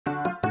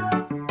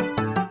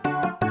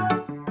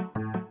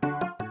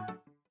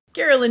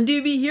Carolyn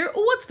Dube here.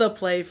 What's the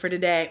play for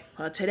today?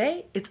 Well,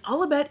 today it's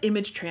all about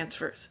image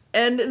transfers.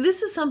 And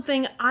this is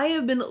something I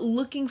have been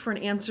looking for an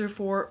answer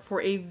for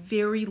a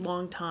very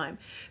long time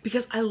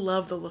because I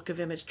love the look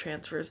of image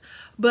transfers,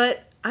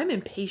 but I'm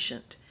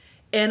impatient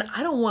and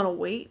I don't want to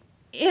wait.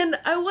 And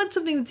I want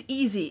something that's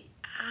easy.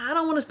 I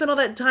don't want to spend all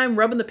that time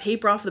rubbing the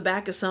paper off the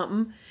back of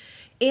something.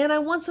 And I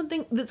want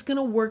something that's going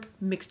to work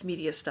mixed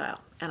media style.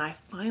 And I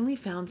finally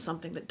found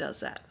something that does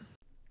that.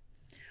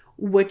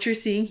 What you're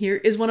seeing here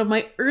is one of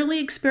my early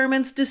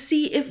experiments to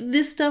see if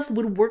this stuff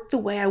would work the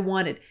way I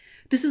wanted.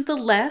 This is the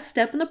last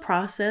step in the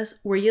process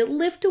where you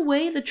lift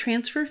away the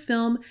transfer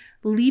film,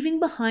 leaving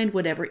behind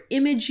whatever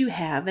image you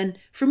have. And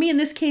for me, in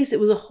this case, it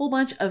was a whole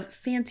bunch of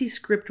fancy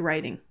script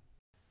writing.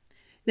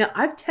 Now,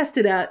 I've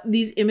tested out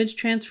these image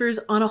transfers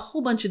on a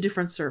whole bunch of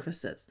different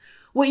surfaces.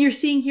 What you're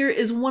seeing here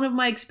is one of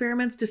my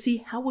experiments to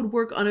see how it would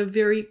work on a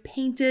very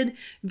painted,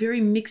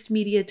 very mixed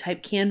media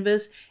type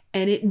canvas,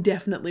 and it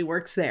definitely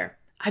works there.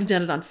 I've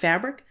done it on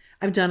fabric,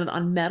 I've done it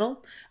on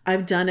metal,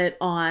 I've done it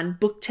on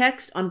book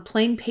text, on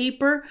plain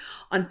paper,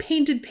 on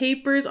painted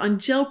papers, on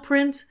gel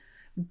prints.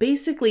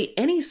 Basically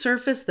any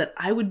surface that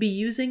I would be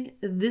using,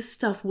 this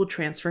stuff will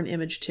transfer an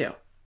image to.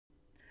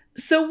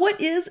 So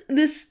what is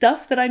this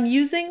stuff that I'm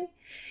using?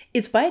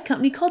 It's by a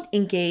company called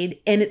InkAid,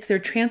 and it's their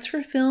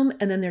transfer film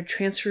and then their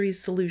Tranferiez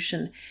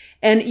solution.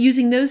 And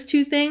using those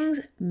two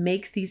things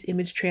makes these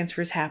image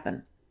transfers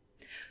happen.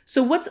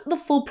 So what's the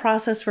full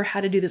process for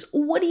how to do this?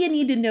 What do you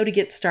need to know to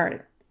get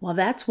started? Well,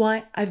 that's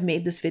why I've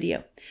made this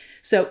video.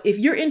 So if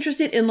you're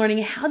interested in learning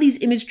how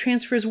these image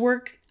transfers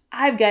work,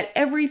 I've got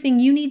everything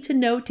you need to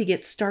know to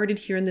get started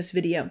here in this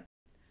video.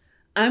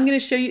 I'm going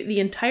to show you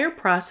the entire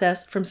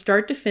process from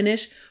start to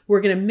finish.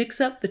 We're going to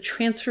mix up the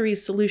Tranferiez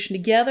solution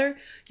together.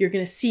 You're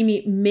going to see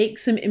me make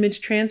some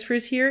image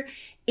transfers here,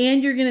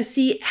 and you're going to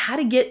see how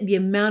to get the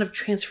amount of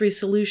Tranferiez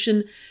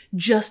solution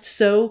just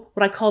so,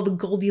 what I call the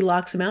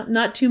Goldilocks amount.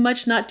 Not too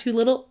much, not too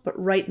little,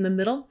 but right in the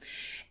middle.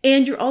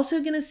 And you're also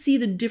going to see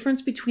the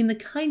difference between the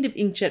kind of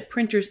inkjet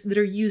printers that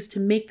are used to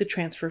make the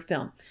transfer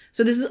film.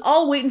 So this is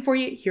all waiting for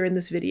you here in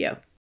this video.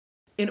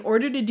 In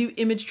order to do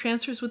image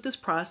transfers with this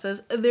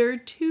process, there are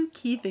two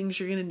key things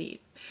you're going to need.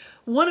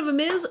 One of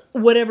them is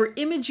whatever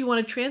image you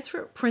want to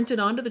transfer, print it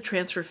onto the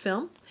transfer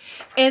film.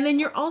 And then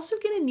you're also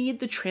going to need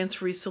the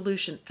Tranferiez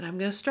solution. And I'm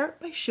going to start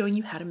by showing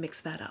you how to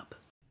mix that up.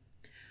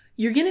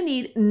 You're going to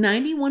need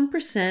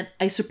 91%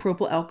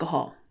 isopropyl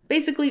alcohol,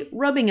 basically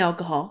rubbing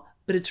alcohol,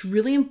 but it's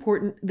really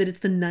important that it's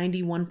the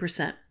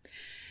 91%.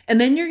 And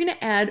then you're going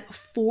to add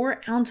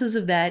 4 ounces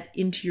of that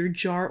into your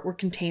jar or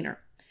container.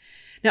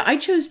 Now, I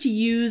chose to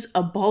use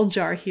a ball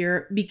jar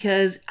here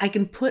because I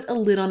can put a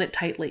lid on it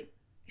tightly.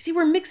 You see,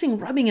 we're mixing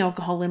rubbing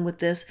alcohol in with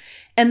this,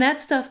 and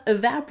that stuff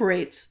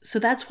evaporates, so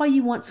that's why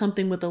you want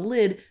something with a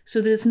lid so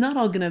that it's not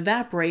all going to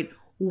evaporate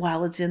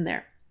while it's in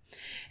there.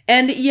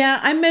 And yeah,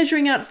 I'm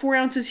measuring out 4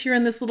 ounces here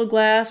in this little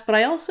glass, but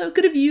I also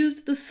could have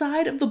used the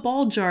side of the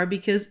ball jar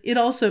because it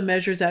also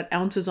measures out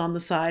ounces on the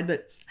side,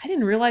 but I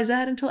didn't realize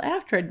that until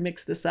after I'd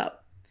mixed this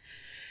up.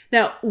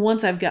 Now,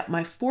 once I've got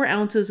my 4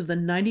 ounces of the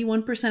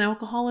 91%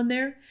 alcohol in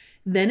there,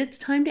 then it's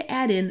time to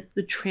add in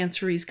the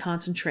Tranferiez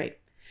concentrate.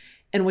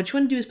 And what you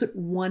want to do is put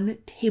 1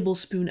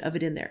 tablespoon of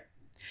it in there.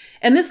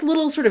 And this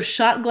little sort of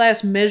shot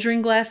glass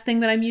measuring glass thing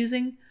that I'm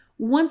using,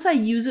 once I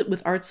use it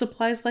with art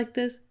supplies like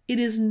this, it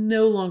is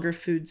no longer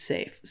food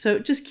safe. So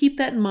just keep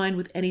that in mind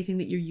with anything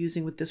that you're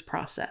using with this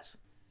process.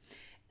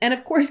 And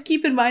of course,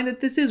 keep in mind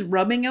that this is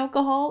rubbing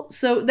alcohol,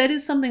 so that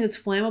is something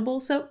that's flammable,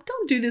 so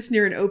don't do this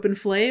near an open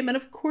flame, and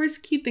of course,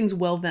 keep things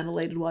well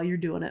ventilated while you're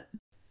doing it.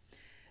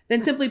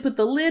 Then simply put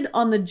the lid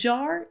on the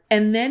jar,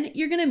 and then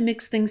you're going to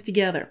mix things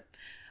together.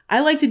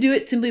 I like to do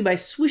it simply by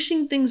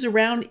swishing things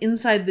around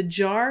inside the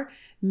jar,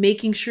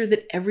 making sure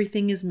that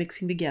everything is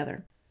mixing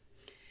together.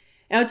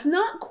 Now, it's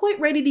not quite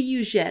ready to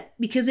use yet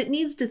because it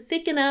needs to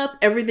thicken up,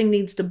 everything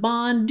needs to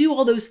bond, do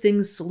all those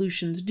things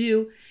solutions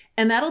do,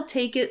 and that'll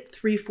take it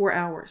 3-4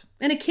 hours.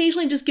 And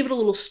occasionally just give it a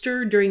little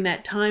stir during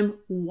that time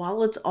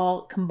while it's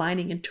all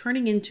combining and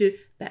turning into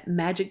that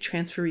magic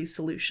Tranferiez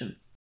solution.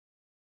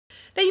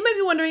 Now, you might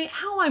be wondering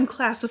how I'm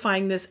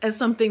classifying this as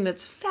something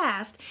that's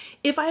fast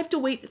if I have to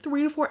wait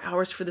 3 to 4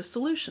 hours for the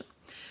solution.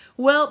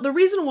 Well, the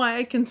reason why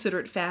I consider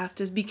it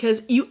fast is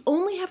because you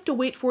only have to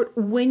wait for it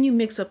when you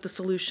mix up the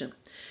solution.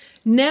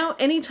 Now,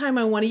 anytime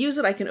I want to use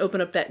it, I can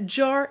open up that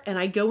jar and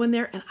I go in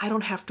there and I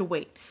don't have to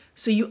wait.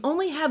 So you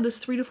only have this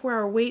 3 to 4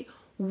 hour wait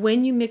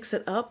when you mix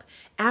it up.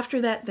 After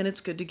that, then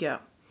it's good to go.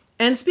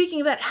 And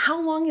speaking of that,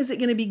 how long is it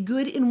going to be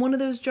good in one of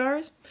those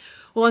jars?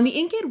 Well, on the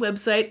InkAid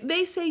website,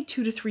 they say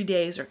 2 to 3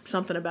 days or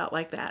something about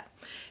like that.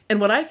 And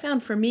what I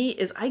found for me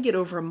is I get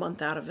over a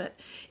month out of it.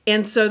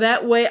 And so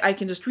that way I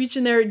can just reach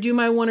in there, do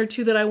my 1 or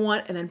 2 that I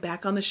want, and then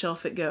back on the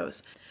shelf it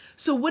goes.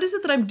 So what is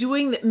it that I'm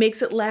doing that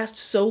makes it last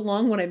so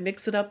long when I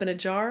mix it up in a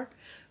jar?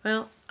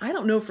 Well, I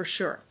don't know for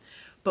sure.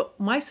 but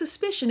my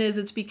suspicion is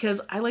it's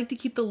because I like to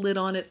keep the lid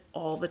on it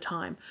all the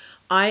time.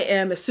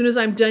 As soon as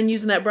I'm done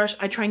using that brush,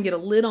 I try and get a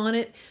lid on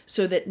it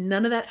so that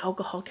none of that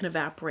alcohol can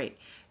evaporate.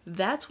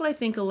 That's what I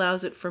think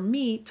allows it for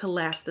me to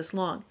last this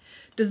long.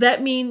 Does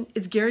that mean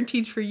it's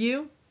guaranteed for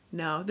you?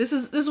 No, this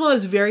is one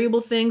of those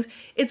variable things.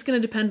 It's going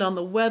to depend on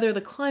the weather,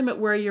 the climate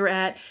where you're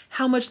at,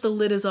 how much the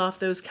lid is off,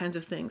 those kinds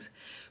of things.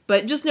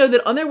 But just know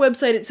that on their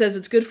website it says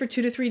it's good for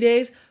 2 to 3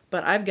 days,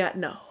 but I've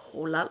gotten a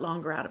whole lot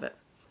longer out of it.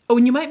 Oh,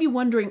 and you might be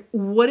wondering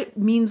what it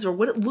means or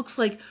what it looks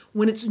like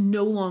when it's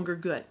no longer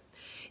good.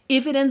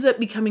 If it ends up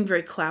becoming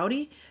very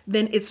cloudy,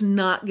 then it's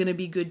not going to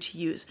be good to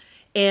use.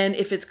 And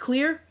if it's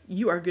clear,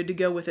 you are good to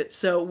go with it.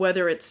 So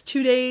whether it's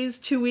 2 days,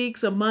 2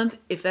 weeks, a month,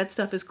 if that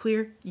stuff is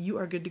clear, you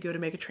are good to go to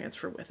make a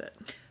transfer with it.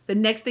 The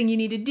next thing you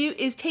need to do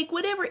is take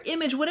whatever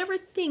image, whatever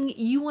thing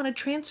you want to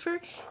transfer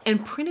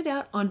and print it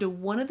out onto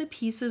one of the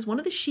pieces, one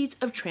of the sheets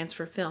of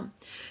transfer film.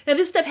 Now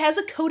this stuff has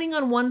a coating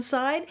on one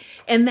side,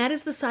 and that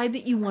is the side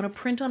that you want to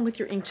print on with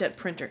your inkjet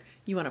printer.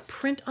 You want to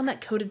print on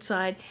that coated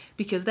side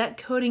because that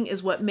coating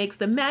is what makes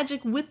the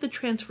magic with the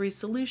Tranferiez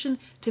solution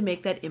to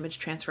make that image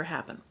transfer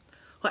happen.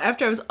 Well,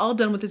 after I was all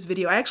done with this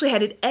video, I actually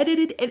had it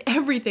edited and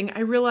everything. I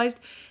realized,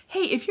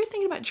 hey, if you're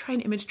thinking about trying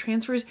image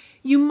transfers,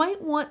 you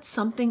might want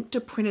something to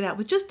print it out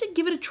with, just to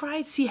give it a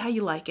try, see how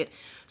you like it.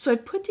 So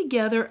I've put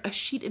together a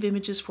sheet of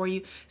images for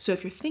you. So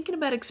if you're thinking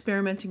about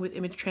experimenting with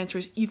image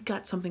transfers, you've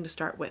got something to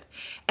start with.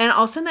 And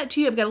I'll send that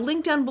to you. I've got a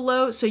link down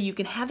below so you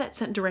can have that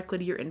sent directly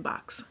to your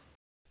inbox.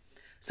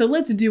 So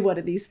let's do one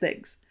of these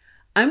things.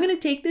 I'm going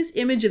to take this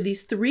image of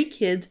these 3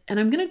 kids and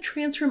I'm going to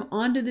transfer them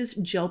onto this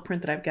gel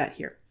print that I've got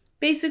here.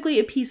 Basically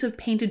a piece of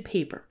painted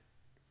paper.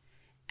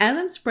 As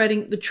I'm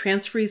spreading the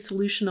Tranferiez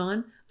solution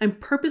on, I'm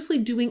purposely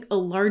doing a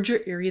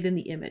larger area than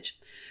the image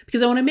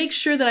because I want to make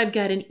sure that I've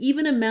got an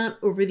even amount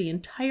over the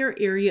entire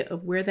area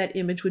of where that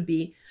image would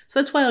be.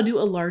 So that's why I'll do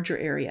a larger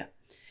area.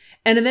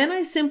 And then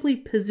I simply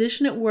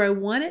position it where I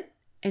want it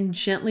and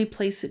gently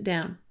place it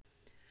down.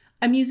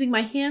 I'm using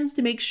my hands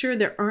to make sure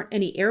there aren't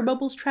any air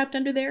bubbles trapped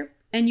under there,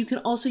 and you can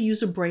also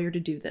use a brayer to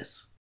do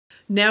this.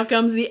 Now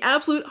comes the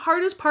absolute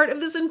hardest part of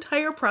this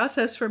entire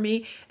process for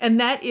me, and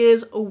that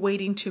is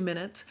waiting 2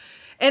 minutes.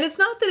 And it's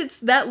not that it's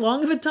that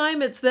long of a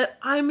time, it's that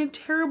I'm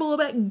terrible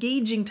about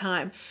gauging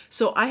time.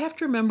 So I have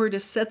to remember to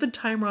set the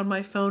timer on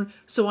my phone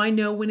so I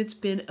know when it's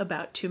been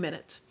about 2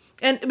 minutes.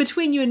 And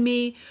between you and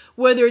me,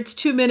 whether it's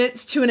 2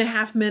 minutes,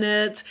 2.5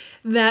 minutes,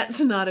 that's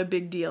not a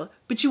big deal.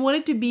 But you want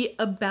it to be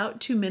about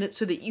 2 minutes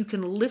so that you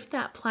can lift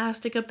that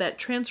plastic up, that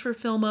transfer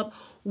film up,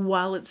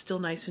 while it's still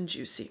nice and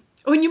juicy.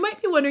 Oh, and you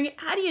might be wondering,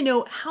 how do you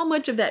know how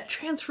much of that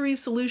Tranferiez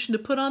solution to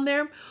put on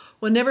there?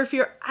 Well, never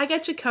fear, I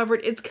got you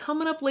covered. It's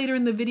coming up later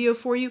in the video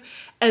for you,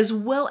 as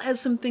well as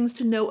some things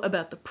to know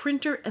about the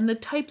printer and the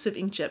types of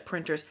inkjet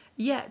printers.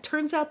 Yeah, it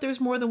turns out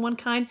there's more than one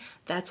kind.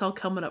 That's all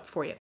coming up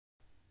for you.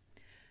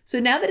 So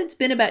now that it's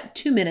been about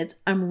 2 minutes,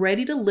 I'm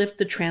ready to lift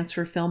the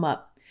transfer film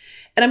up.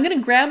 And I'm going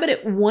to grab it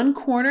at one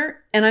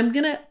corner and I'm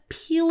going to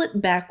peel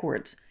it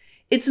backwards.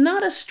 It's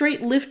not a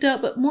straight lift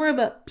up, but more of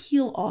a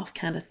peel off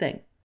kind of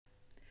thing.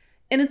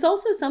 And it's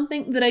also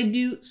something that I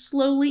do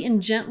slowly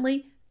and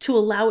gently to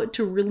allow it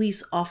to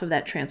release off of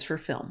that transfer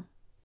film.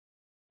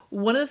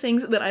 One of the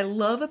things that I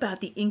love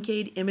about the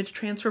InkAid image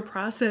transfer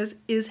process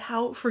is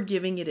how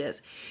forgiving it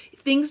is.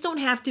 Things don't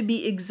have to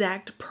be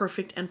exact,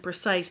 perfect, and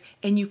precise,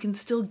 and you can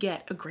still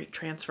get a great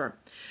transfer.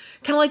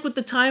 Kind of like with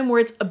the time where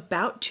it's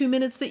about 2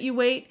 minutes that you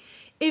wait.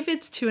 If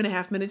it's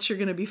 2.5 minutes, you're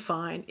going to be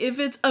fine. If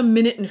it's 1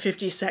 minute and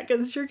 50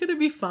 seconds, you're going to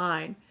be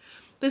fine.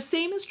 The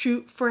same is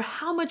true for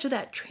how much of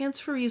that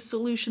Tranferiez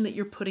solution that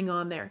you're putting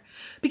on there.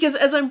 Because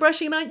as I'm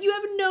brushing it on, you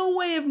have no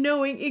way of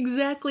knowing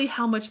exactly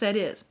how much that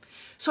is.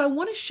 So I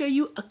want to show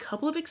you a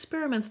couple of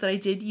experiments that I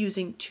did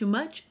using too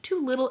much,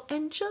 too little,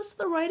 and just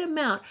the right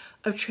amount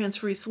of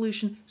Tranferiez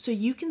solution so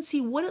you can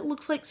see what it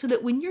looks like so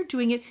that when you're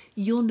doing it,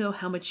 you'll know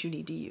how much you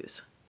need to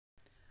use.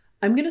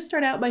 I'm going to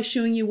start out by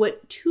showing you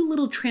what too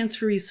little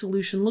Tranferiez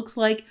solution looks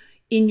like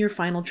in your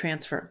final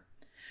transfer.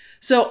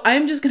 So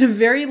I'm just going to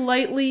very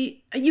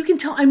lightly, you can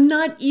tell I'm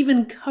not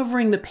even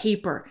covering the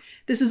paper.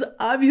 This is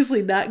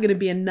obviously not going to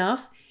be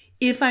enough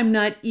if I'm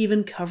not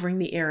even covering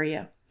the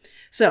area.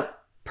 So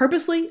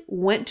purposely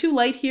went too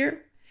light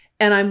here,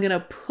 and I'm going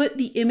to put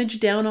the image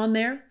down on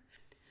there.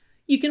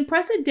 You can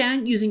press it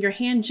down using your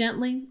hand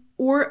gently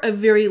or a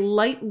very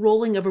light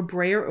rolling of a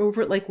brayer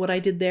over it like what I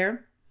did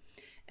there,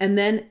 and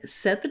then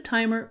set the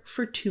timer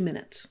for 2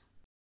 minutes.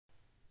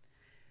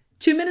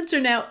 2 minutes are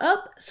now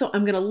up, so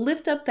I'm going to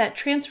lift up that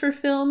transfer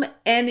film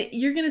and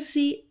you're going to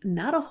see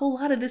not a whole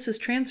lot of this is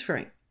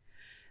transferring.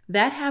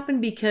 That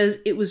happened because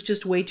it was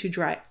just way too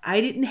dry.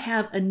 I didn't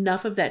have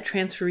enough of that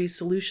Tranferiez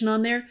solution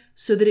on there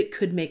so that it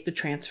could make the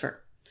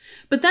transfer.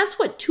 But that's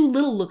what too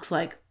little looks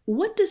like.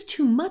 What does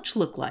too much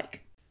look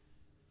like?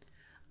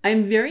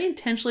 I'm very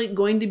intentionally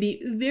going to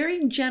be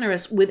very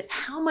generous with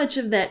how much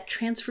of that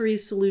Tranferiez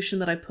solution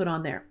that I put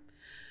on there.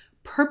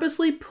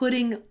 Purposely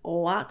putting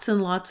lots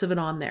and lots of it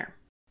on there.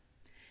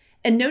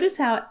 And notice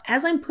how,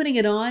 as I'm putting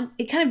it on,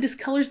 it kind of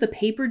discolors the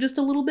paper just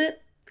a little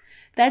bit.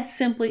 That's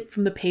simply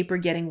from the paper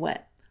getting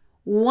wet.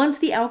 Once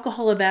the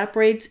alcohol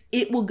evaporates,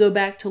 it will go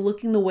back to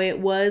looking the way it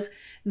was.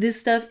 This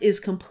stuff is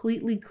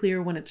completely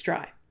clear when it's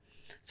dry.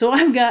 So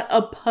I've got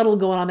a puddle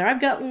going on there.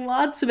 I've got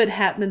lots of it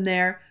happening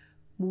there,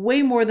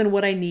 way more than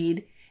what I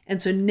need.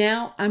 And so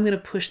now I'm going to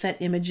push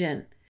that image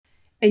in.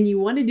 And you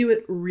want to do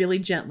it really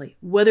gently,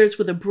 whether it's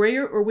with a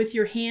brayer or with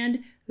your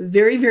hand.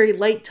 Very, very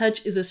light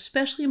touch is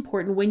especially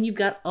important when you've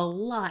got a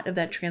lot of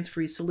that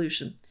Tranferiez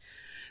solution.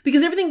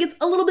 Because everything gets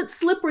a little bit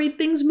slippery,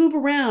 things move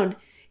around.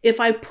 If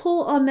I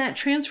pull on that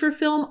transfer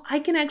film, I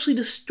can actually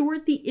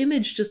distort the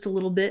image just a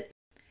little bit.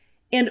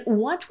 And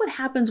watch what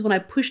happens when I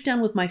push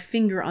down with my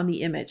finger on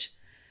the image.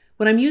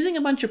 When I'm using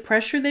a bunch of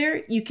pressure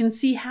there, you can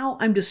see how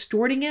I'm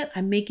distorting it.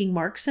 I'm making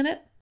marks in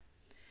it.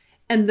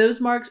 And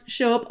those marks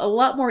show up a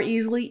lot more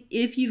easily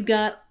if you've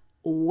got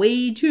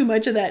way too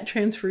much of that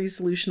Tranferiez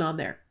solution on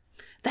there.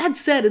 That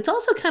said, it's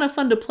also kind of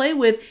fun to play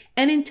with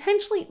and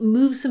intentionally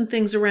move some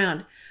things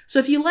around. So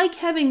if you like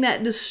having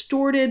that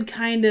distorted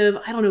kind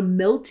of,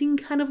 melting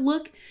kind of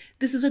look,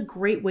 this is a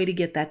great way to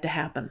get that to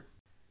happen.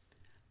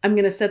 I'm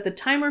going to set the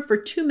timer for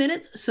 2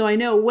 minutes so I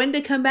know when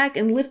to come back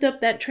and lift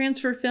up that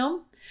transfer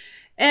film.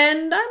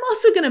 And I'm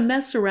also going to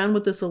mess around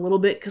with this a little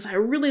bit because I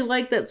really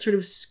like that sort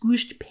of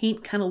squished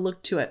paint kind of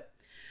look to it.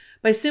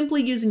 By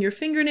simply using your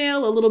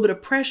fingernail, a little bit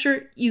of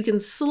pressure, you can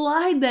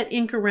slide that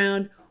ink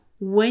around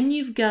when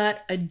you've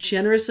got a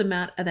generous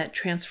amount of that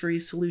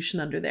Tranferiez solution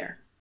under there.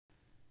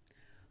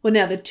 Well,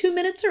 now the 2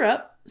 minutes are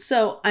up,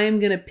 so I am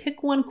going to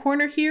pick one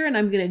corner here and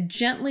I'm going to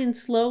gently and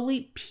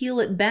slowly peel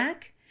it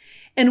back.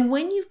 And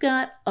when you've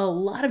got a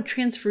lot of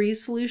Tranferiez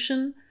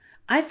solution,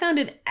 I found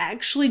it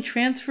actually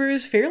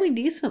transfers fairly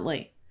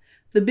decently.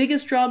 The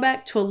biggest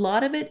drawback to a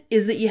lot of it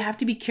is that you have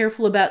to be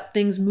careful about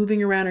things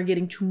moving around or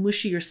getting too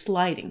mushy or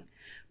sliding.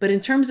 But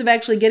in terms of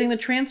actually getting the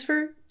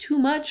transfer, too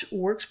much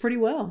works pretty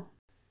well.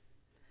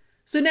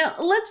 So now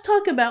let's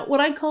talk about what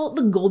I call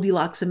the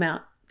Goldilocks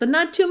amount. The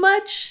not too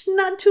much,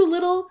 not too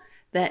little,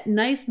 that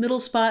nice middle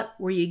spot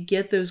where you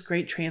get those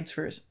great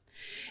transfers.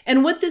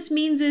 And what this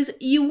means is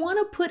you want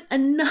to put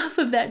enough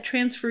of that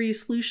Tranferiez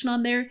solution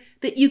on there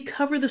that you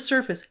cover the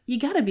surface. You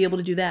got to be able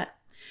to do that.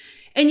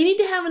 And you need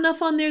to have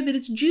enough on there that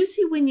it's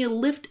juicy when you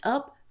lift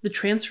up the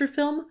transfer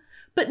film,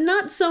 but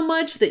not so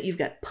much that you've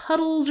got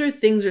puddles or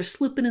things are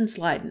slipping and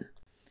sliding.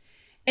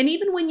 And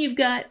even when you've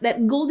got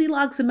that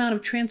Goldilocks amount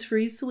of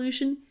Tranferiez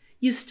solution,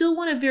 you still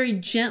want to very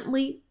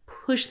gently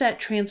push that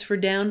transfer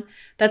down.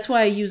 That's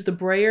why I use the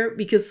brayer,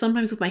 because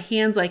sometimes with my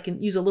hands I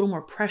can use a little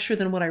more pressure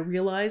than what I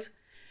realize.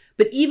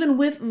 But even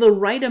with the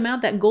right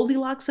amount, that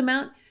Goldilocks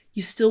amount,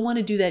 you still want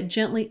to do that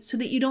gently so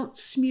that you don't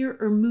smear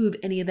or move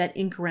any of that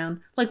ink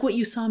around, like what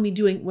you saw me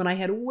doing when I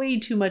had way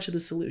too much of the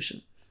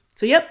solution.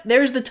 So yep,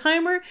 there's the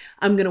timer.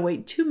 I'm going to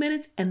wait 2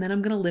 minutes and then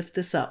I'm going to lift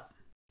this up.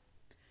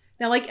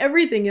 Now, like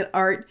everything in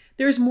art,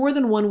 there's more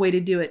than one way to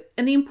do it.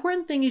 And the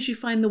important thing is you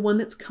find the one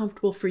that's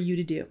comfortable for you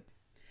to do.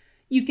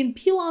 You can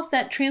peel off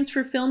that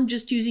transfer film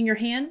just using your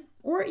hand,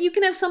 or you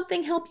can have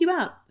something help you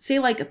out, say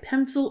like a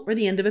pencil or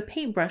the end of a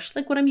paintbrush,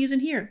 like what I'm using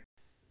here.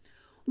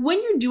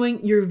 When you're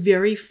doing your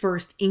very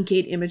first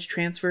InkAid image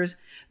transfers,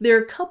 there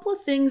are a couple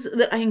of things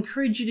that I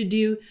encourage you to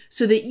do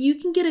so that you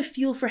can get a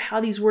feel for how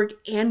these work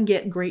and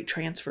get great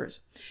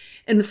transfers.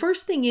 And the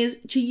first thing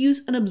is to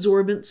use an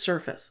absorbent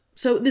surface.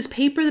 So this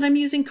paper that I'm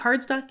using,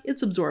 cardstock,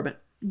 it's absorbent.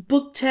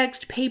 Book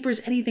text,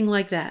 papers, anything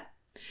like that.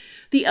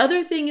 The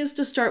other thing is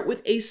to start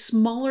with a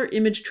smaller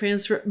image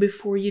transfer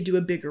before you do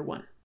a bigger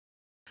one.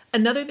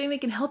 Another thing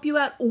that can help you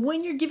out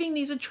when you're giving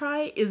these a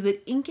try is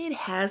that InkAid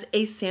has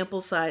a sample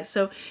size.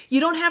 So you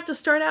don't have to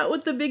start out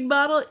with the big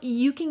bottle.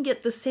 You can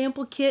get the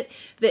sample kit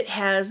that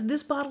has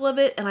this bottle of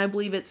it, and I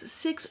believe it's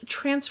 6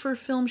 transfer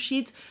film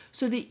sheets,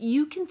 so that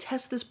you can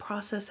test this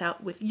process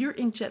out with your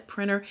inkjet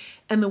printer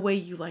and the way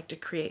you like to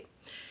create.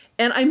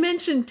 And I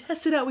mentioned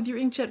test it out with your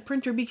inkjet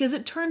printer because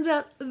it turns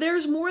out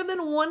there's more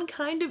than one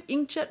kind of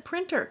inkjet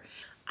printer.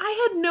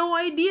 I had no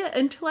idea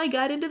until I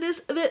got into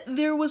this that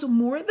there was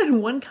more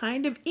than one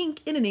kind of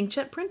ink in an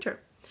inkjet printer.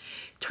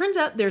 Turns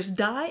out there's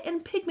dye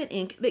and pigment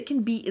ink that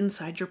can be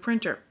inside your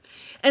printer.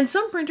 And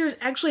some printers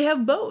actually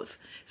have both.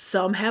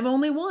 Some have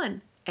only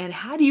one. And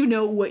how do you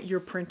know what your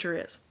printer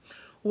is?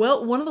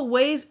 Well, one of the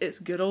ways is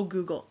good old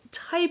Google.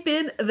 Type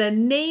in the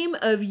name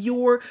of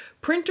your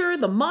printer,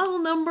 the model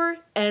number,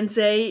 and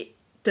say,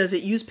 does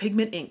it use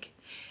pigment ink?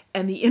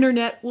 And the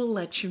internet will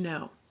let you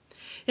know.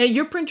 Now,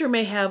 your printer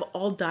may have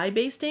all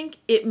dye-based ink,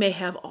 it may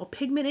have all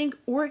pigment ink,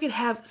 or it could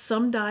have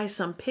some dye,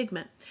 some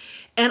pigment.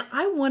 And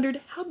I wondered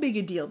how big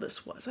a deal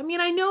this was. I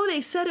mean, I know they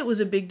said it was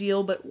a big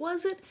deal, but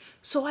was it?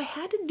 So I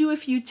had to do a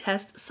few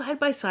tests side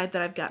by side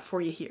that I've got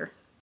for you here.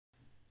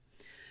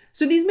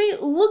 So these may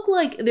look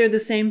like they're the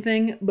same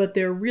thing, but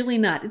they're really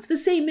not. It's the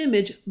same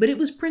image, but it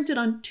was printed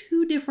on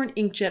 2 different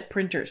inkjet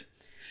printers.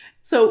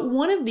 So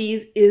one of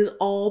these is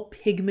all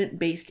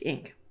pigment-based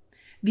ink.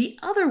 The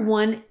other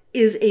one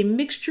is a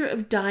mixture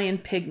of dye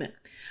and pigment.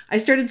 I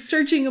started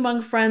searching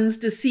among friends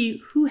to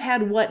see who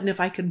had what and if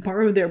I could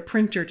borrow their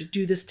printer to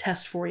do this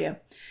test for you.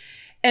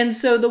 And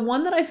so the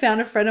one that I found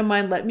a friend of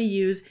mine let me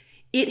use,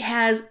 it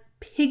has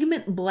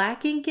pigment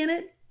black ink in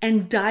it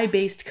and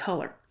dye-based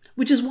color,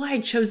 which is why I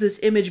chose this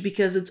image,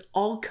 because it's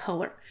all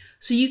color.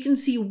 So you can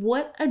see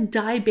what a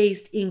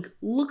dye-based ink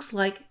looks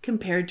like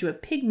compared to a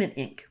pigment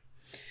ink.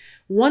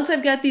 Once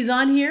I've got these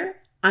on here,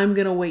 I'm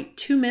gonna wait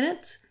 2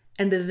 minutes,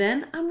 and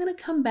then I'm gonna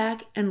come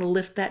back and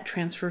lift that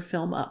transfer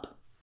film up.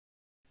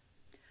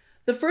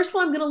 The first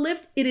one I'm gonna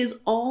lift, it is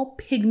all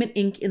pigment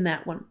ink in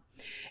that one.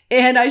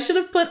 And I should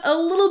have put a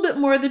little bit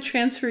more of the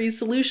Tranferiez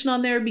solution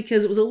on there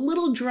because it was a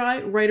little dry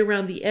right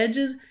around the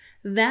edges.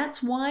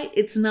 That's why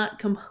it's not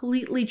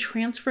completely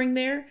transferring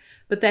there,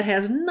 but that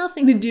has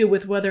nothing to do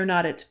with whether or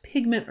not it's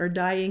pigment or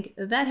dye ink.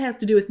 That has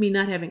to do with me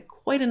not having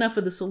quite enough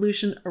of the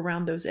solution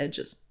around those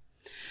edges.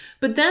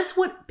 But that's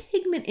what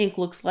pigment ink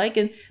looks like,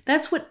 and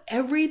that's what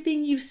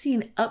everything you've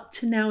seen up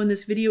to now in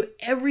this video,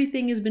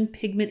 everything has been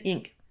pigment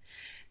ink.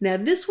 Now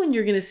this one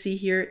you're gonna see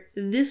here,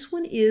 this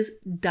one is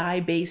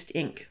dye-based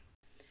ink.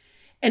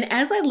 And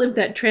as I lift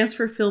that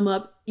transfer film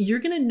up, you're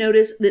gonna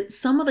notice that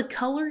some of the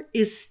color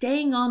is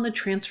staying on the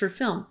transfer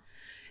film.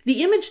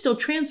 The image still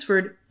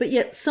transferred, but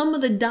yet some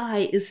of the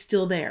dye is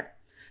still there.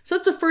 So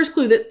that's a first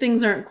clue that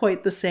things aren't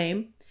quite the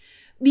same.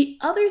 The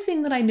other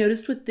thing that I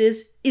noticed with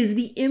this is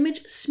the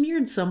image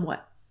smeared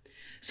somewhat.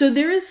 So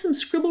there is some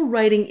scribble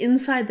writing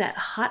inside that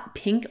hot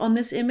pink on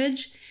this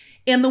image,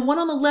 and the one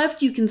on the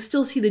left, you can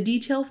still see the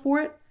detail for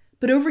it,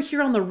 but over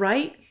here on the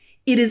right,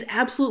 it is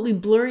absolutely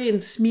blurry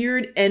and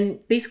smeared, and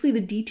basically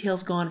the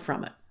detail's gone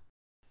from it.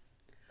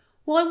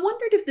 Well, I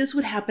wondered if this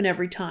would happen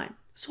every time,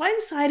 so I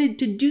decided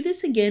to do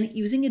this again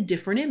using a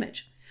different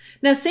image.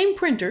 Now, same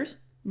printers.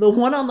 The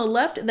one on the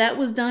left, that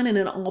was done in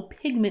an all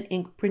pigment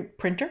ink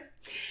printer.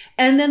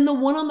 And then the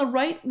one on the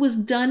right was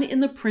done in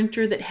the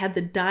printer that had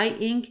the dye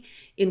ink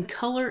in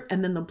color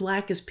and then the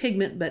black is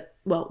pigment, but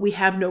well, we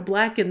have no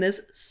black in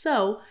this,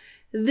 so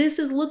this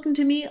is looking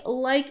to me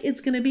like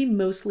it's going to be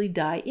mostly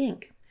dye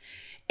ink.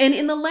 And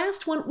in the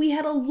last one, we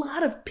had a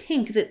lot of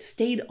pink that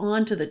stayed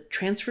onto the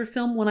transfer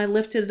film when I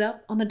lifted it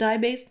up on the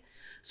dye-based,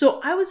 so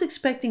I was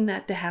expecting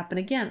that to happen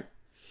again.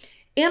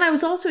 And I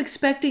was also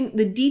expecting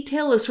the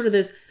detail of sort of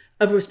this,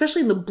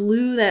 especially in the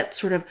blue, that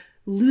sort of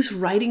loose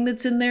writing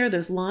that's in there,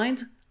 those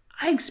lines,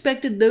 I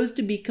expected those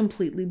to be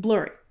completely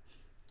blurry.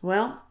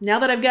 Well, now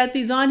that I've got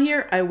these on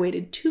here, I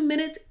waited 2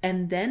 minutes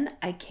and then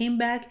I came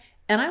back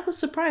and I was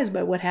surprised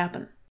by what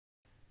happened.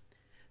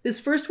 This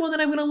first one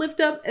that I'm going to lift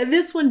up,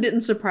 this one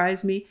didn't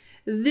surprise me.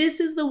 This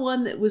is the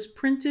one that was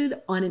printed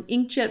on an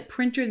inkjet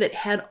printer that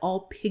had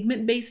all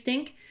pigment-based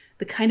ink,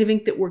 the kind of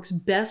ink that works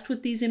best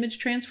with these image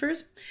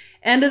transfers.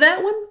 And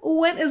that one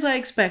went as I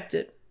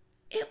expected.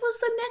 It was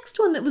the next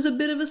one that was a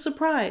bit of a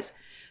surprise,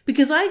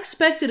 because I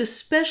expected,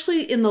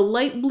 especially in the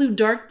light blue,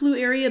 dark blue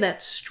area,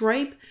 that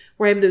stripe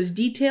where I have those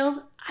details,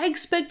 I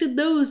expected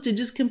those to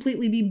just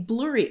completely be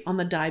blurry on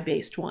the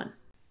dye-based one.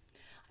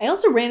 I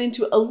also ran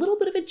into a little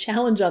bit of a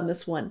challenge on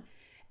this one.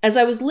 As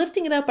I was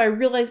lifting it up, I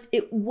realized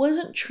it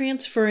wasn't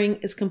transferring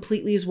as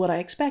completely as what I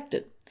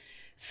expected.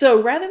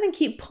 So rather than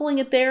keep pulling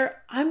it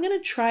there, I'm going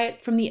to try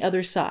it from the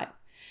other side,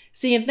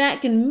 see if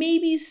that can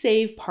maybe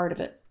save part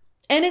of it.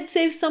 And it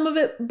saved some of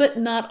it, but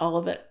not all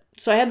of it.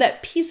 So I had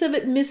that piece of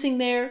it missing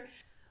there.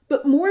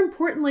 But more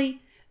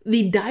importantly,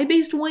 the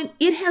dye-based one,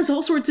 it has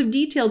all sorts of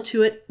detail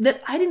to it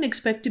that I didn't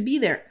expect to be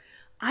there.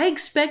 I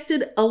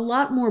expected a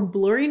lot more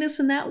blurriness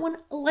in that one,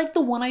 like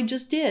the one I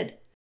just did.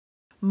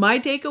 My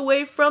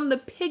takeaway from the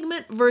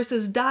pigment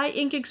versus dye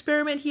ink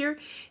experiment here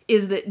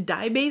is that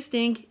dye-based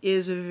ink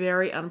is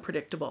very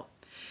unpredictable.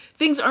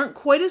 Things aren't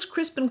quite as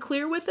crisp and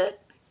clear with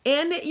it,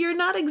 and you're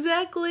not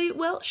exactly,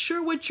 well,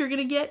 sure what you're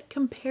gonna get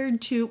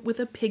compared to with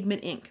a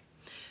pigment ink.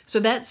 So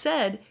that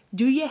said,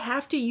 do you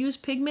have to use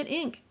pigment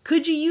ink?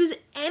 Could you use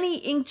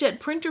any inkjet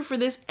printer for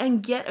this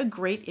and get a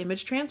great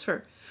image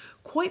transfer?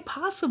 Quite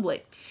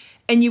possibly.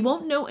 And you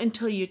won't know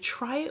until you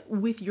try it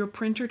with your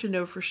printer to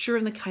know for sure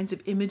in the kinds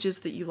of images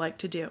that you like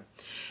to do.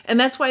 And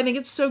that's why I think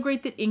it's so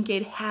great that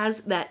InkAid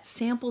has that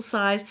sample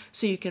size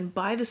so you can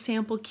buy the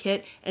sample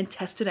kit and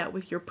test it out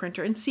with your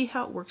printer and see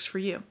how it works for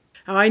you.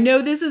 Now, I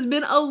know this has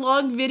been a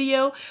long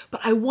video, but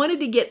I wanted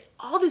to get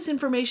all this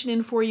information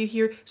in for you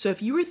here, so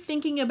if you were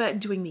thinking about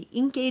doing the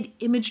InkAid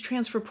image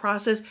transfer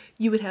process,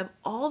 you would have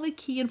all the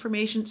key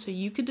information so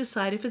you could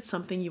decide if it's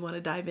something you want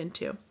to dive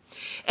into.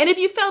 And if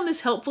you found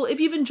this helpful, if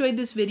you've enjoyed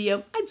this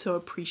video, I'd so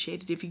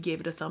appreciate it if you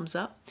gave it a thumbs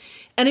up.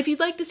 And if you'd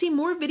like to see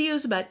more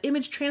videos about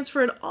image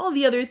transfer and all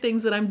the other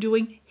things that I'm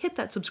doing, hit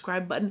that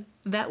subscribe button.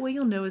 That way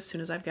you'll know as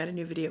soon as I've got a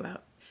new video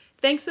out.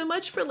 Thanks so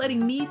much for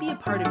letting me be a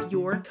part of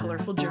your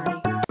colorful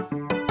journey.